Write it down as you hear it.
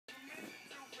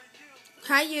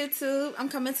Hi YouTube, I'm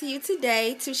coming to you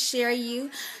today to share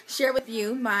with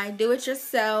you my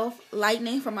do-it-yourself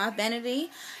lighting from my vanity.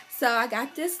 So I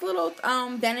got this little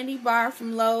vanity bar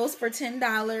from Lowe's for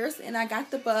 $10, and I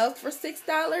got the bulb for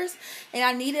 $6, and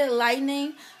I needed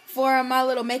lighting for my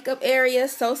little makeup area.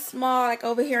 So small, like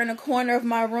over here in the corner of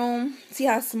my room. See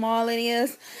how small it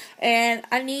is? And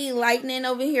I need lighting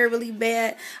over here really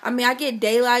bad. I mean, I get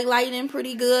daylight lighting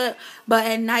pretty good, but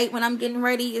at night when I'm getting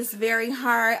ready, it's very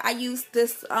hard. I use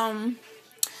this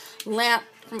lamp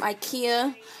from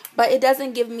IKEA, but it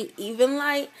doesn't give me even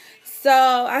light. So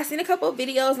I seen a couple of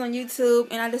videos on YouTube,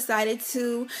 and I decided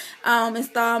to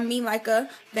install me like a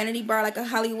vanity bar, like a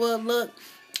Hollywood look.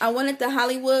 I wanted the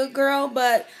Hollywood girl,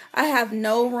 but I have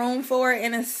no room for it,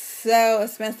 and it's so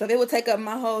expensive. It would take up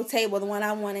my whole table, the one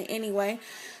I wanted anyway.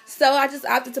 So I just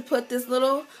opted to put this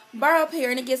little bar up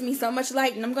here, and it gives me so much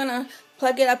light, and I'm going to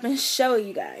plug it up and show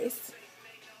you guys.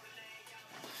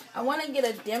 I want to get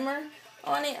a dimmer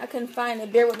on it. I couldn't find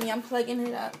it. Bear with me. I'm plugging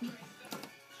it up.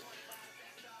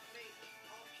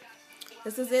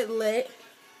 This is it lit,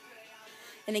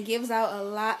 and it gives out a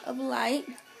lot of light.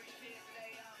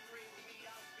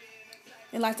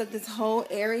 It lights up this whole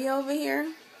area over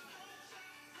here.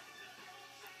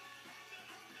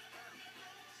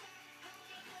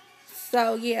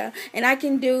 So yeah, and I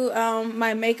can do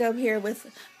my makeup here with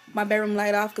my bedroom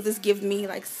light off, because this gives me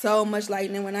like so much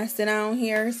lighting. And when I sit down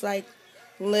here, it's like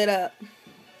lit up.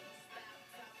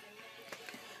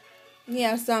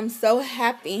 Yeah, so I'm so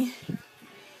happy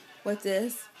with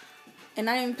this. And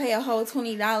I didn't pay a whole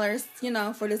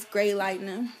 $20, for this great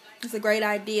lighting. It's a great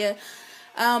idea.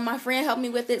 My friend helped me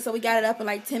with it, so we got it up in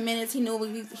like 10 minutes. He knew what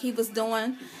he was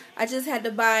doing. I just had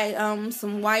to buy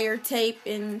some wire tape,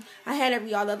 and I had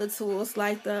all the other tools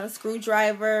like the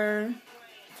screwdriver,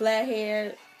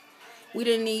 flathead. We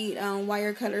didn't need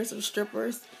wire cutters or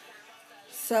strippers.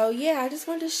 So yeah, I just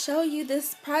wanted to show you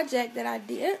this project that I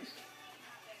did.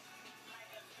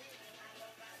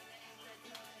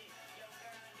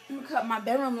 I'm gonna cut my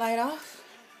bedroom light off.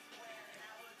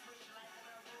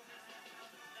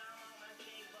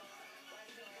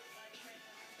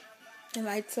 It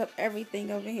lights up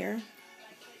everything over here.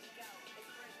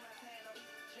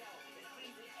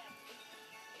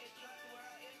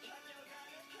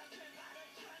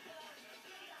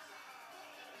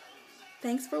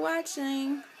 Thanks for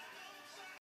watching.